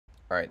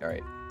Alright,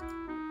 alright.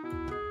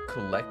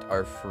 Collect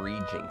our free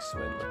Jinx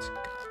win. Let's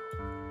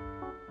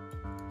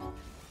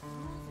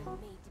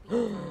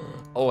go.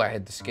 Oh, I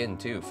had the skin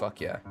too. Fuck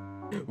yeah.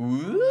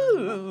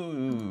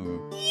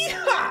 Woo!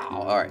 Yeah!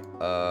 Alright,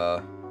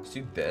 let's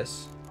do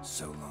this.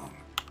 So long.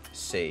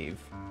 Save.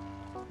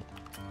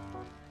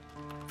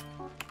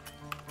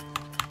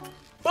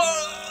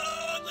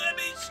 Let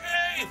me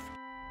save!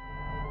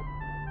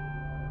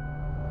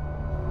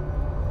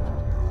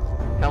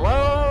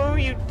 Hello,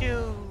 you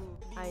two!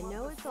 I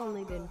know it's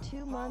only been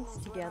 2 months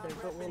together,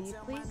 but will you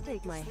please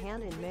take my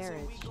hand in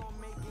marriage?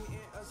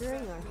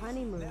 During our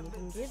honeymoon, you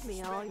can give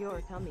me all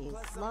your tummies.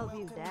 Love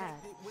you, Dad.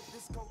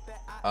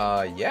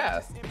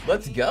 Yeah.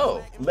 Let's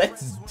go.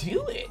 Let's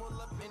do it.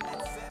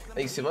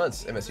 Thanks so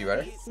much, MSU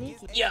Rider.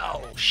 Sneaky.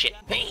 Yo, shit,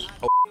 me.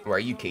 Oh, why are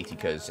you KT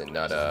Cuz and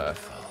not,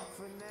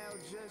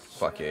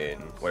 fucking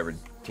whatever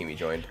team you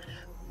joined?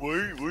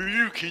 Why are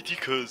you KT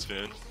Cuz,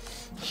 man?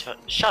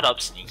 Shut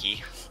up,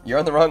 Sneaky. You're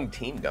on the wrong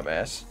team,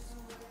 dumbass.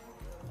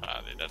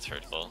 Ah, dude, that's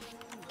hurtful.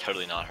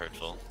 Totally not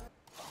hurtful.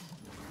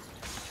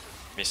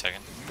 Give me a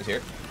second. He's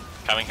here.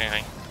 Coming.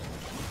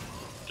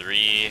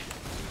 3,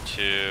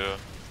 2,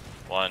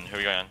 1. Who are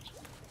we going on?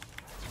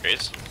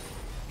 Grace?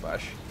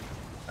 Flash.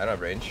 I don't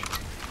have range.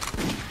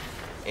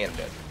 And I'm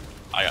dead.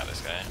 I got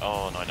this guy.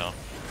 Oh, no, I don't.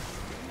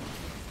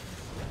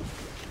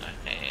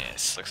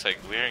 Nice. Looks like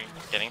we're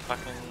getting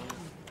fucking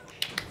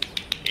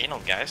anal,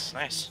 guys.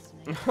 Nice.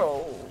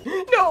 No.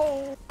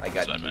 No! I got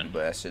That's what I you meant.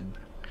 blasted.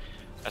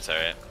 That's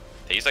alright.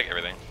 They use like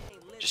everything.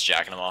 Just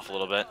jacking them off a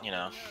little bit, you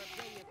know.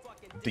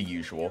 The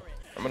usual.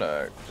 I'm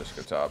gonna just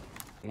go top.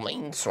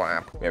 Lane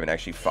swap. We haven't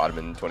actually fought him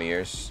in 20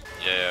 years.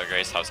 Yeah,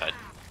 Grace, outside.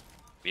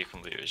 We have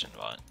complete vision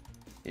bot.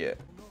 Yeah.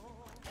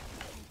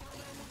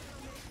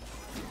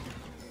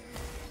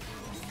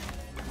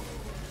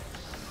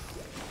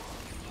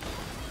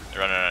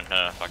 Run.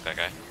 No, fuck that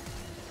guy.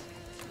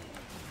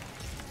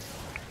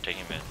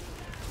 Taking mid.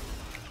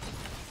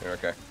 You're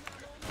okay.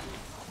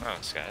 Oh,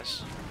 this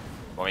guy's.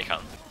 When we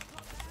come.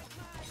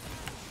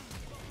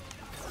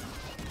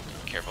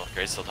 Careful,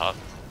 Grace still top.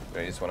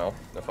 Ready, just 1L.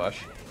 No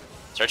flash.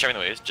 Start checking the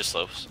waves, just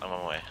slopes. I'm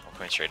on my way. I'm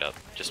coming straight up.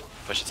 Just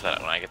push it so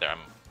that when I get there,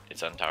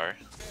 it's on tower.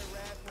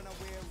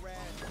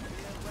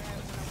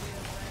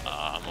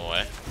 I'm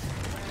away.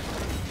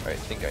 I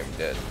think I'm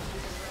dead.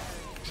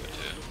 So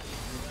too.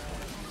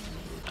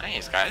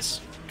 Nice,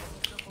 guys.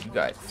 You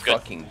got Good.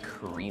 fucking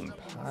cream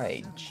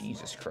pie.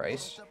 Jesus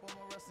Christ.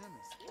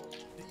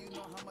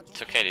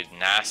 It's okay, dude.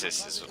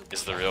 Nasus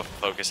is the real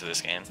focus of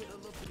this game.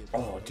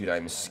 Oh, dude,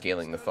 I'm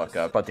scaling the fuck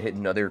up. About to hit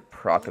another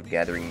proc of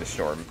Gathering the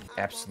Storm.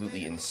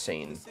 Absolutely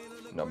insane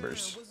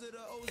numbers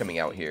coming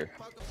out here.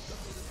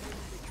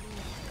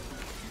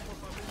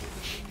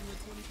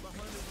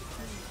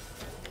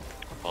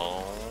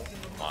 Oh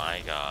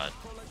my god.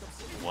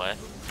 What?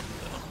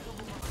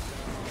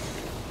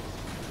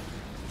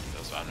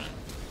 Those happening.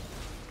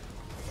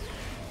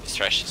 This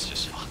trash is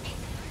just fucking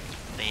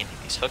laying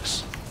these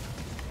hooks.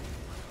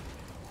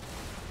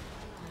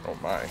 Oh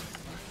my.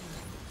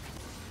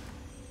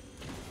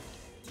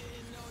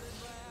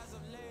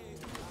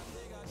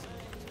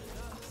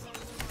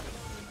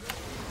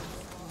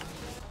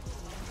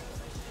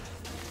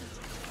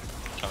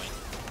 Coming.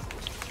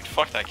 Dude,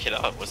 fuck that kid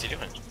up. What's he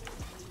doing?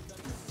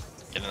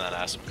 Get in that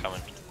ass. I'm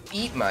coming.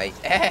 Eat my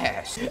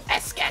ass.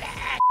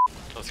 Escada.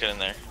 Let's get in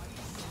there.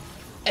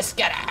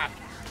 Escada.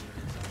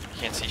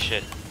 Can't see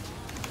shit.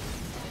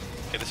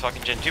 Get this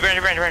fucking gen. Do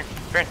Baron.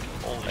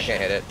 Holy I shit.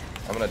 can't hit it.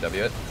 I'm gonna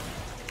W it.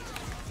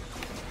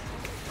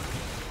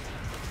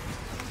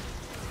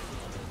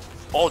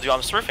 Oh, dude, I'm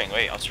surfing.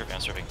 Wait, I'm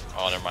surfing.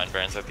 Oh, never mind.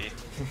 Baron's OP. It's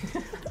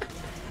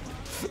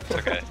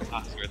okay.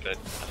 Ah, it's worth it.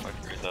 I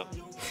fucking screwed up.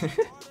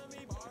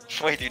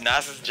 Wait, dude,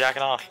 Nas is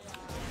jacking off.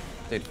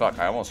 Dude, fuck,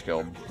 I almost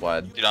killed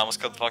Vlad. Dude, I almost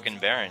killed fucking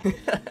Baron.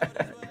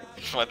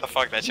 What the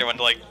fuck? That shit went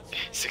to like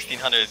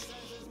 1600.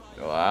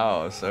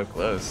 Wow, so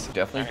close.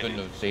 Definitely Alright, couldn't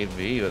have saved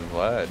V with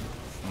Vlad.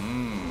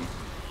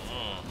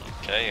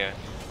 Okay, yeah.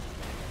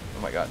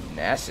 Oh my god,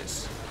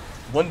 Nasus.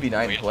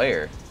 1v9 Wait.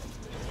 player.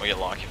 We get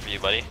Locky for you,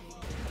 buddy.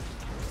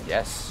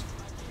 Yes.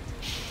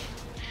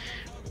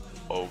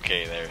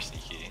 Okay, there,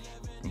 Sneaky.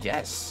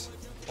 Yes.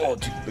 Oh,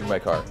 dude, look at my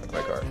car. Look at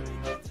my car.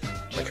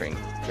 My train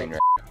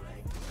wreck.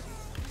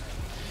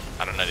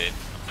 I don't know, dude.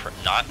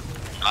 Not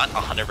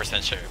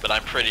 100% sure, but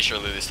I'm pretty sure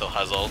Lulu still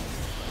has ult.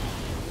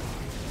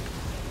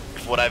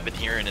 If what I've been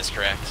hearing is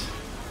correct.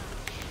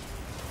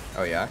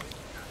 Oh yeah?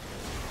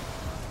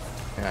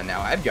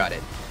 Now I've got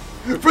it.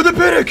 For the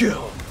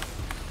pentakill!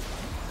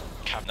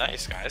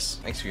 Nice, guys.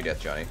 Thanks for your death,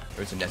 Johnny. It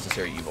was a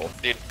necessary evil.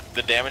 Dude,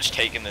 the damage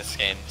taken this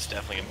game is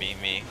definitely gonna be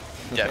me.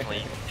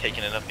 Definitely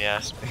taking it up the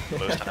ass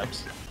most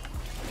times.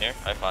 Here,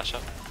 I flash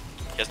up.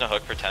 He has no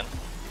hook for 10.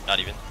 Not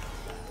even.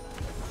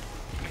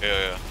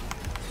 Yeah.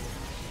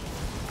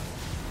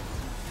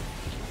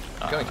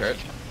 Going turret.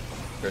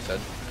 Turret's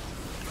head.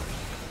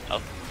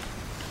 Help.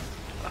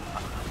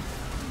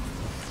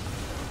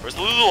 Where's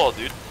the Lulu wall,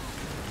 dude?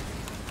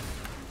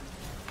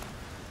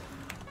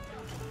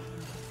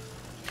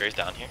 Gary's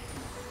down here.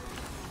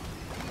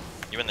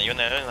 You in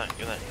there.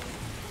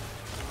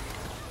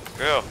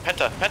 Go.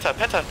 Penta, penta,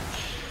 penta.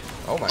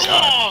 Oh my god.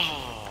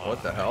 Oh,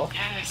 What the hell?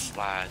 yes,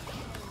 lad.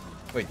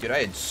 Wait, dude, I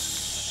had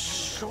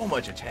so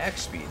much attack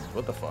speed.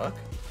 What the fuck?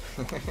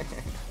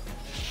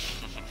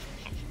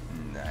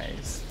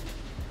 Nice.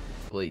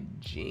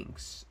 Played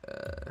Jinx.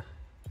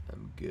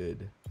 I'm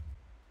good.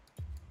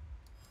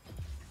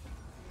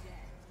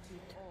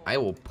 I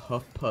will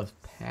puff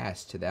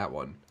pass to that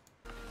one.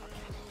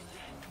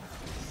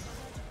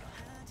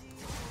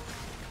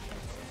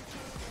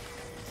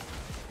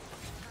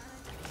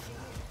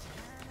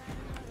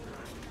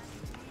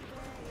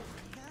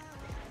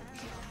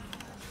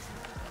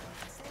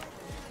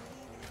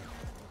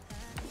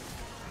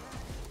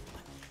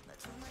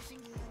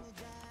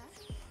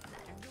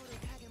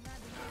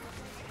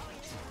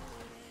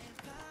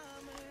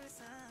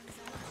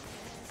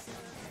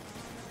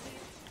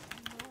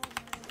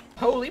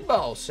 Holy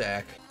ball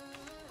sack.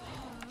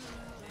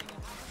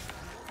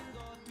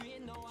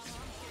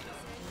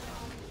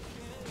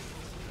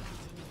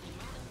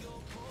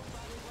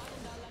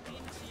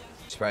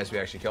 Surprised we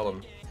actually killed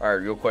him.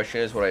 Alright, real question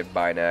is what I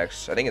buy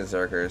next. I think it's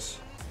Zerkers.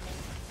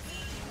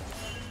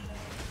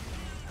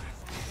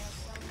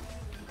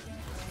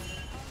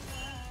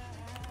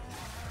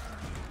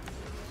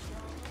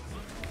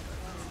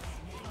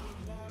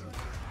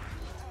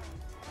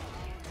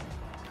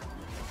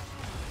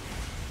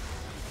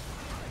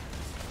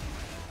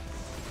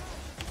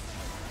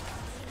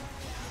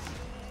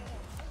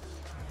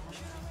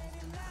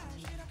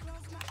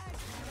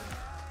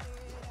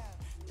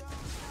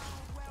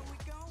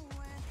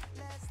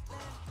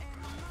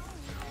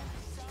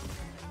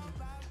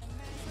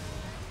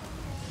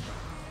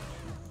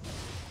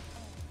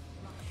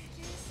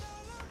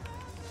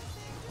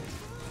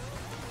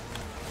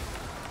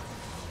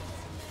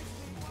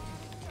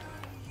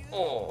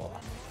 Oh.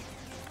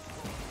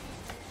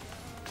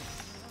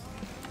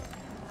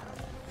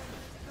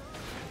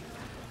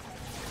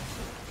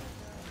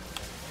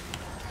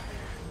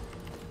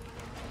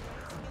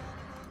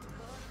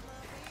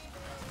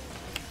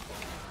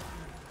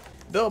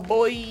 The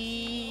boys.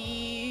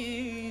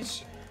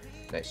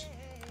 Nice.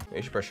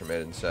 Maybe should pressure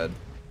mid instead.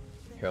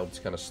 Herald's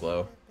kind of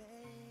slow.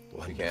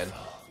 If you can.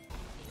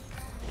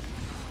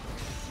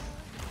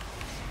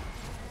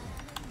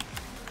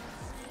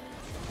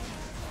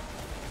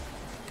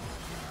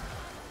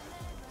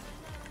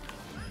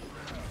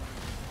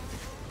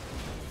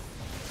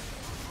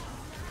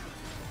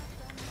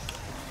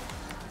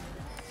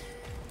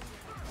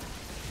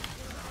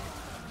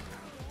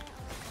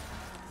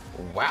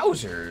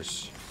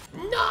 Wowzers!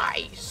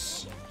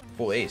 Nice!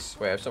 Full ace.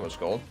 Wait, I have so much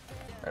gold?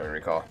 I don't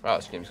recall. Wow,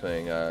 this game's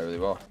playing really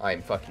well.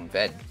 I'm fucking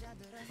fed.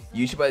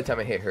 Usually by the time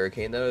I hit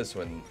Hurricane though is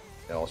when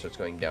it all starts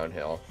going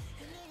downhill.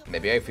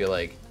 Maybe I feel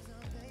like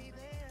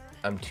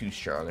I'm too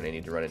strong and I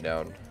need to run it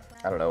down.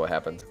 I don't know what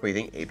happened. Wait, you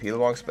think AP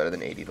LeBlanc's better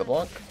than AD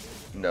LeBlanc?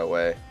 No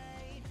way.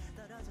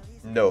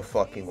 No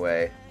fucking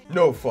way.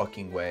 No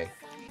fucking way.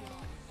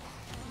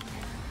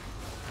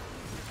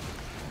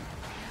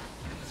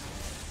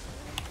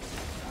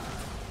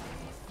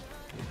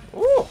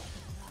 Ooh!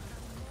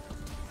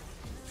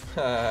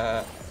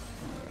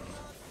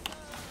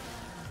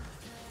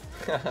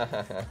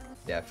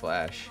 Yeah,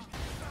 flash.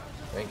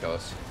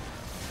 Rankos.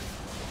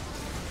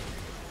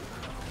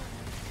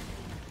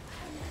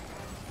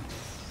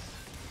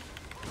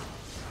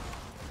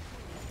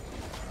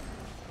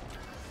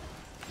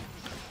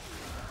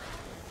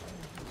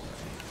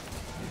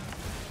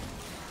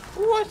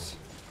 What?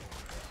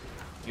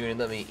 You didn't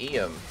let me eat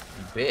him,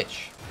 you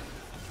bitch.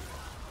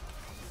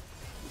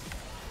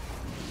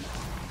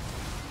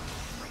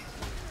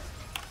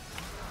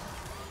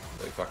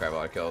 Holy fuck, I have a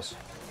lot of kills.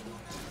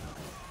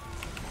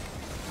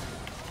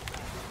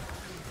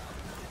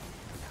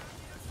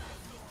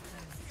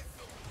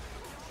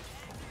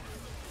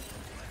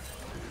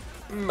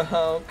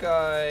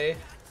 Okay.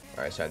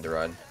 Alright, it's time to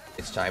run.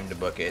 It's time to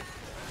book it.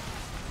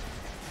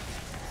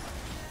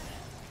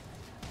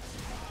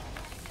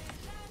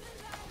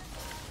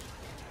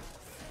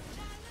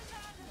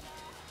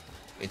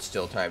 It's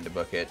still time to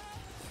book it.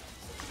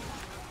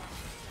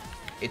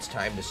 It's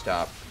time to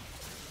stop.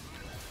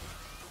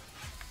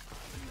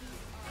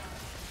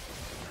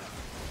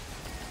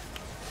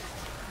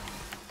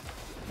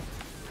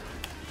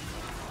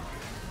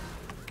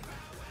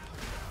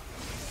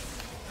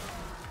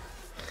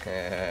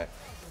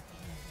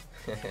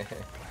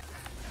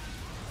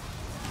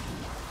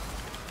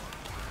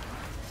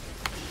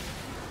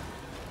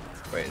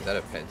 Wait, is that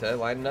a Penta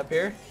lining up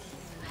here?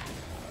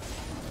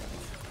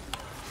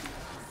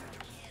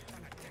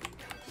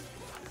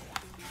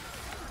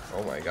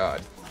 Oh my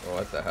god.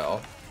 What the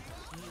hell?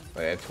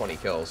 Wait, I have 20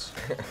 kills.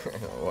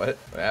 What?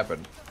 What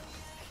happened?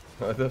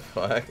 What the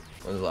fuck?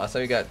 When was the last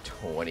time you got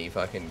 20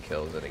 fucking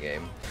kills in a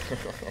game?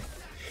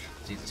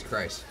 Jesus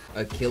Christ.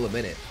 A kill a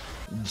minute.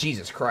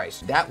 Jesus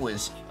Christ. That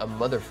was a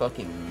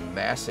motherfucking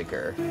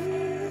massacre.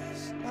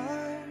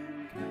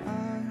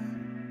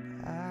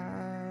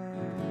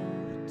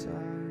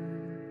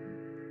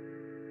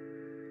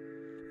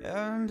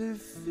 And it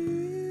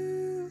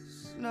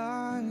feels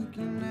like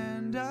an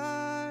end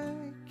I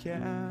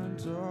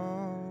can't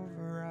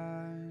override.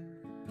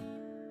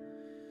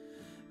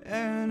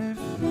 And it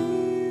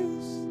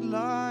feels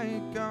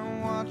like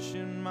I'm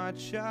watching my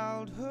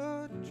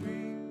childhood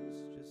dream.